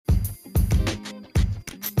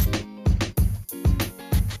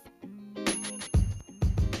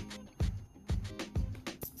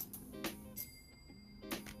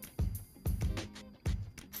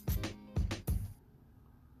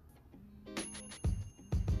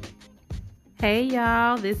Hey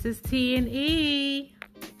y'all, this is T and E.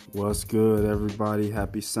 What's good, everybody?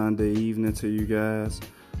 Happy Sunday evening to you guys.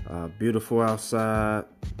 Beautiful outside.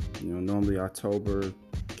 Normally October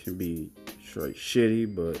can be straight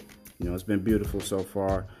shitty, but it's been beautiful so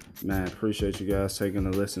far. Man, appreciate you guys taking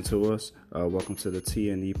a listen to us. Welcome to the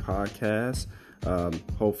T and E podcast.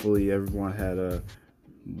 Hopefully everyone had a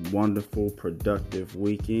wonderful, productive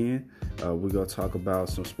weekend. We're gonna talk about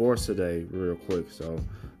some sports today, real quick. So.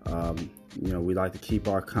 We like to keep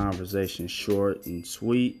our conversation short and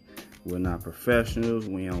sweet. We're not professionals.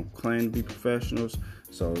 We don't claim to be professionals.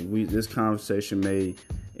 So this conversation may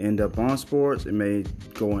end up on sports. It may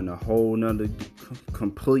go in a whole nother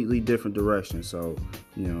completely different direction. So,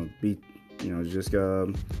 just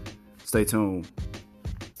stay tuned.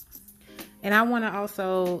 And I want to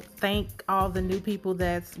also thank all the new people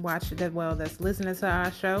that's listening to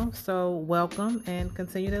our show. So welcome and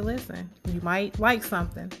continue to listen. You might like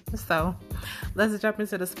something. So let's jump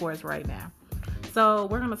into the sports right now. So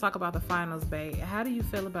we're going to talk about the finals, babe. How do you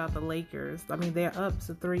feel about the Lakers? I mean, they're up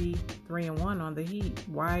to 3-1 on the Heat.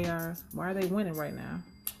 Why are they winning right now?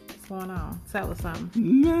 What's going on? Tell us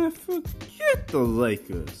something. Man, forget the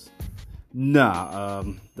Lakers.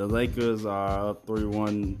 The Lakers are up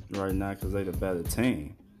 3-1 right now because they're the better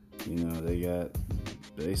team. They got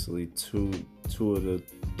basically two of the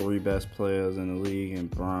three best players in the league, in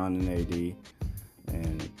Bron and AD.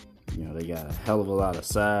 And, they got a hell of a lot of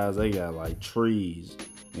size. They got like trees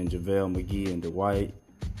in JaVale McGee and Dwight.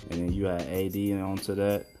 And then you add AD onto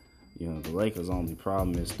that. The Lakers' only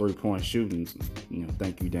problem is three-point shooting.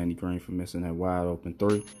 Thank you, Danny Green, for missing that wide open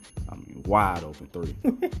three.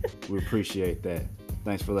 We appreciate that.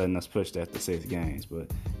 Thanks for letting us push that to 6 games. But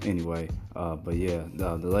anyway,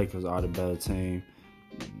 the Lakers are the better team.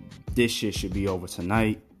 This shit should be over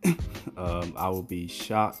tonight. I will be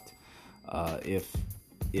shocked if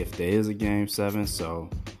there is a game 7. So,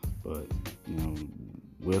 but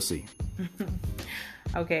we'll see.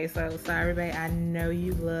 Okay, so sorry, babe. I know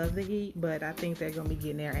you love the Heat, but I think they're gonna be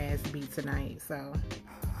getting their ass beat tonight. So,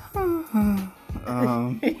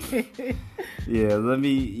 let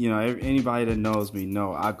me. Anybody that knows me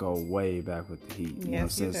know I go way back with the Heat.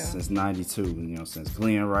 Yes, since '92. Since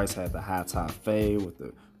Glenn Rice had the high top fade with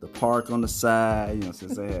the park on the side.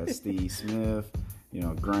 Since they had Steve Smith.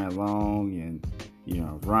 Grant Long and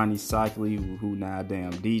Ronnie Cycli, who now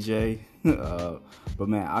damn DJ. But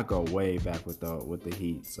man, I go way back with the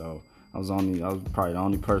Heat. So I was probably the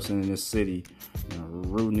only person in this city,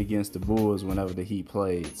 rooting against the Bulls whenever the Heat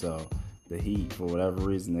played. So the Heat, for whatever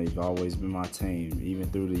reason, they've always been my team, even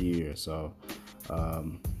through the years. So. I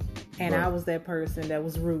was that person that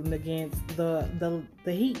was rooting against the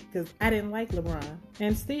Heat because I didn't like LeBron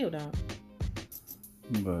and still don't.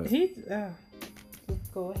 But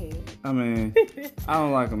go ahead. I mean, I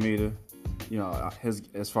don't like him either.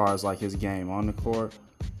 As far as like his game on the court,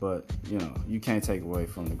 but you can't take away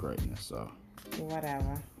from the greatness. So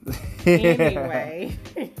whatever. Anyway,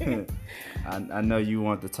 I know you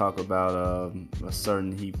want to talk about a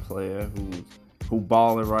certain Heat player who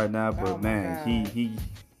balling right now, but man,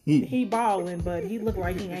 he balling, but he look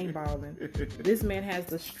like he ain't balling. This man has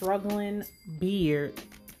the struggling beard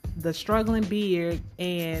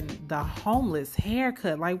and the homeless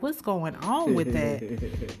haircut. Like, what's going on with that?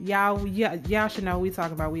 Y'all should know we was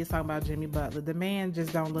talking about Jimmy Butler. The man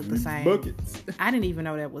just don't look the same. Buckets. I didn't even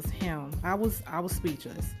know that was him. I was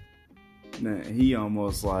speechless. Man, he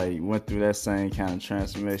almost like went through that same kind of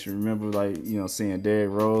transformation. Remember, seeing Derrick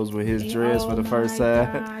Rose with his dress for the first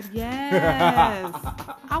time? God, yes.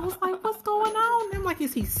 I was like, what's going on? I'm like,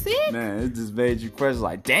 is he sick? Man, it just made you question,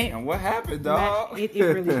 like, damn, what happened, dog? It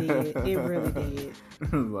really did. It really did.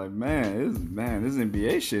 I was like, this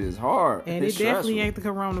NBA shit is hard. And it definitely ain't the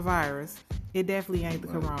coronavirus. It definitely ain't the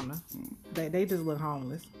corona. They just look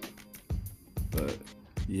homeless. But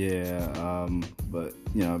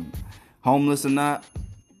homeless or not,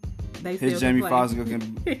 his Jamie Foxx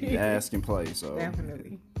can play. So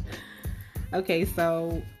definitely. Okay,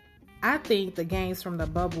 so I think the games from the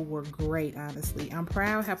bubble were great. Honestly, I'm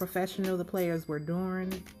proud how professional the players were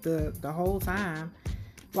during the whole time.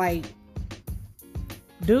 Like,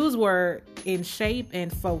 dudes were in shape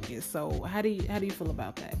and focused. So how do you feel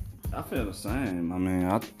about that? I feel the same. I mean,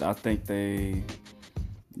 I think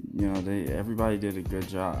everybody did a good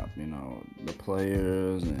job. The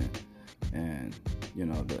players and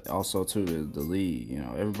also too the league.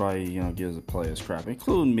 Everybody gives the players crap,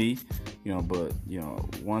 including me. But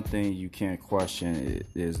one thing you can't question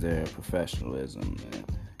is their professionalism.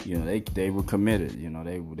 And they were committed.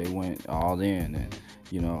 They went all in,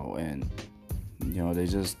 and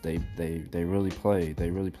they really played. They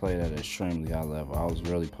really played at an extremely high level. I was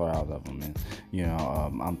really proud of them, and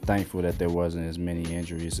I'm thankful that there wasn't as many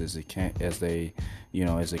injuries as it could have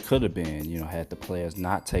been. Had the players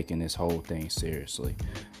not taken this whole thing seriously,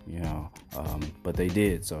 but they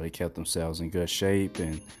did. So they kept themselves in good shape,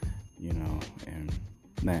 and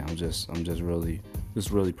man, I'm just really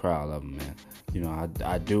proud of them, man.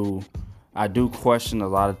 I do question a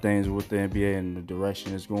lot of things with the NBA and the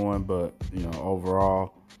direction it's going, but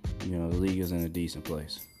overall, the league is in a decent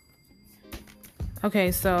place.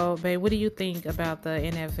 Okay, so babe, what do you think about the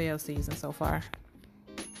NFL season so far?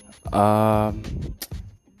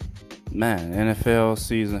 Man, NFL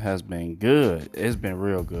season has been good. It's been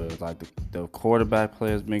real good. Like the quarterback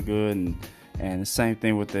play has been good, and the same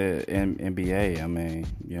thing with the NBA. I mean,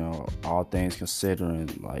 all things considering,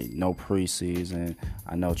 like no preseason.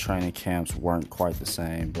 I know training camps weren't quite the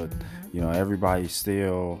same, but everybody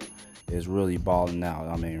still is really balling out.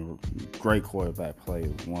 I mean, great quarterback play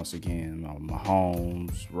once again.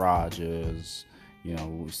 Mahomes, Rodgers.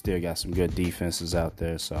 We still got some good defenses out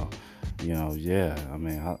there. So, yeah. I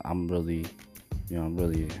mean, I'm really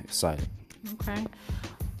excited. Okay.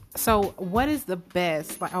 So, what is the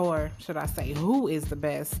best, or should I say, who is the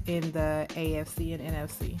best in the AFC and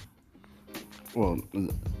NFC? Well,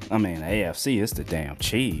 I mean, the AFC is the damn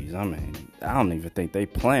Chiefs. I mean, I don't even think they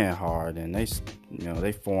playing hard, and they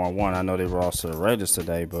 4-1. I know they lost to the Raiders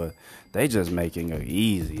today, but they just making it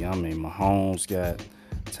easy. I mean, Mahomes got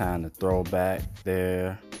time to throw back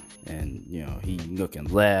there, and he looking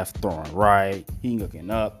left, throwing right. He looking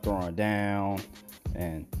up, throwing down,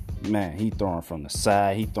 and man, he throwing from the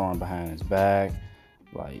side. He throwing behind his back.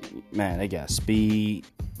 Like, man, they got speed.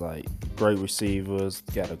 Like, great receivers.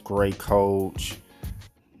 Got a great coach.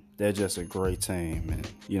 They're just a great team. And,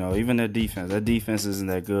 even their defense isn't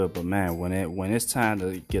that good. But, man, when it's time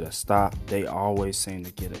to get a stop, they always seem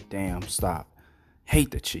to get a damn stop.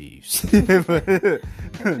 Hate the Chiefs.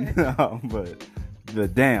 No, but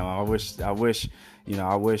damn, I wish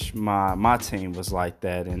my team was like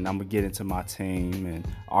that, and I'm gonna get into my team and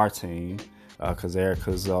our team because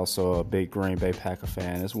Erica's also a big Green Bay Packer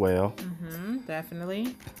fan as well.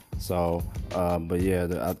 Definitely. So, but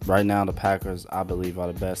yeah, right now the Packers, I believe, are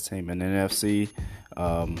the best team in the NFC.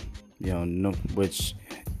 Which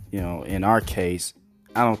in our case,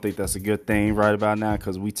 I don't think that's a good thing right about now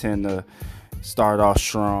because we tend to start off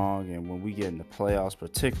strong, and when we get in the playoffs,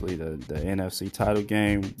 particularly the NFC title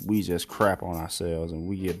game, we just crap on ourselves and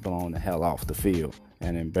we get blown the hell off the field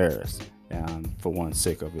and embarrassed. And I'm, for one,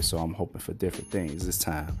 sick of it, so I'm hoping for different things this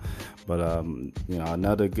time. But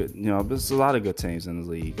another good, there's a lot of good teams in the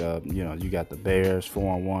league. You got the Bears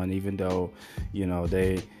 4-1, even though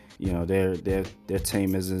their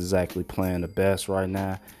team isn't exactly playing the best right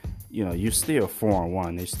now. You're still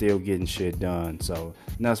 4-1. They're still getting shit done. So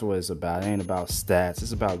that's what it's about. It ain't about stats.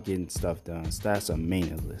 It's about getting stuff done. Stats are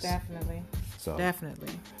meaningless. Definitely.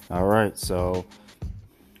 Definitely. All right. So.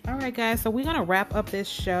 All right, guys. So we're gonna wrap up this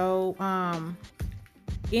show.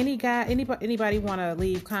 Anybody want to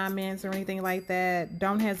leave comments or anything like that?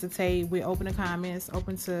 Don't hesitate. We're open to comments.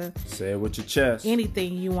 Open to say it with your chest.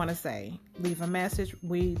 Anything you want to say. Leave a message.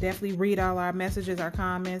 We definitely read all our messages, our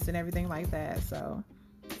comments, and everything like that. So.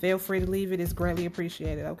 Feel free to leave it. It's greatly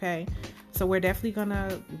appreciated, okay? So we're definitely going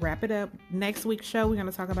to wrap it up. Next week's show, we're going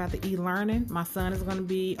to talk about the e-learning. My son is going to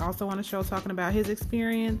be also on the show talking about his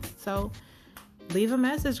experience. So leave a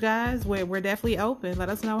message, guys. We're definitely open. Let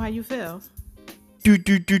us know how you feel.